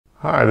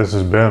Hi, this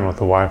is Ben with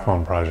the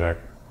WiPhone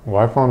project.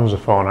 WiPhone is a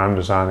phone I'm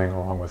designing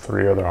along with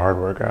 3 other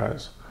hardware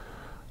guys.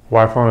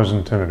 WiPhone is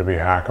intended to be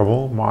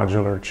hackable,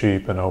 modular,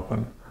 cheap, and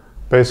open.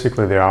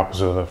 Basically the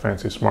opposite of the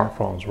fancy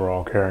smartphones we're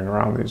all carrying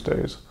around these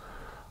days.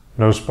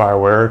 No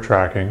spyware or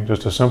tracking,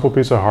 just a simple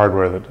piece of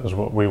hardware that does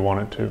what we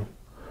want it to.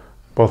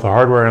 Both the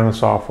hardware and the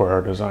software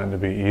are designed to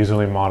be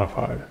easily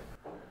modified.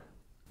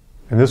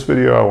 In this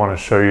video, I want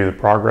to show you the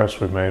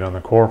progress we've made on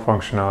the core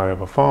functionality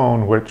of a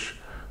phone, which,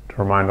 to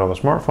remind all the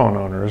smartphone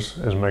owners,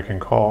 is making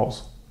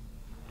calls.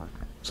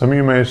 Some of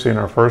you may have seen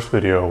our first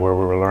video where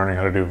we were learning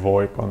how to do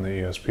VoIP on the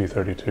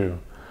ESP32.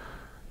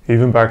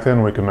 Even back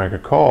then we could make a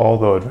call,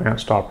 though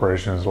advanced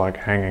operations like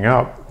hanging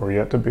up were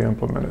yet to be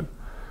implemented.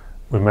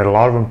 We've made a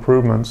lot of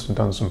improvements and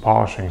done some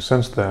polishing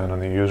since then,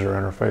 and the user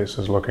interface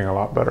is looking a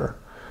lot better.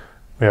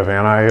 We have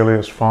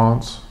anti-alias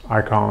fonts,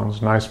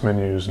 icons, nice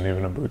menus, and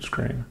even a boot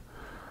screen.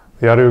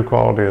 The audio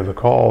quality of the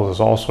calls is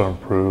also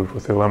improved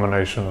with the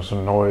elimination of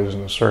some noise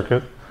in the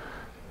circuit,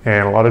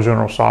 and a lot of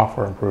general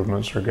software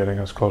improvements are getting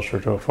us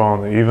closer to a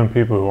phone that even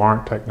people who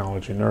aren't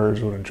technology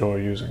nerds would enjoy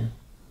using.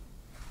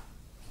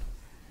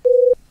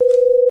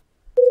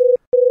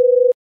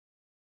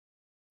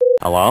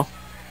 Hello?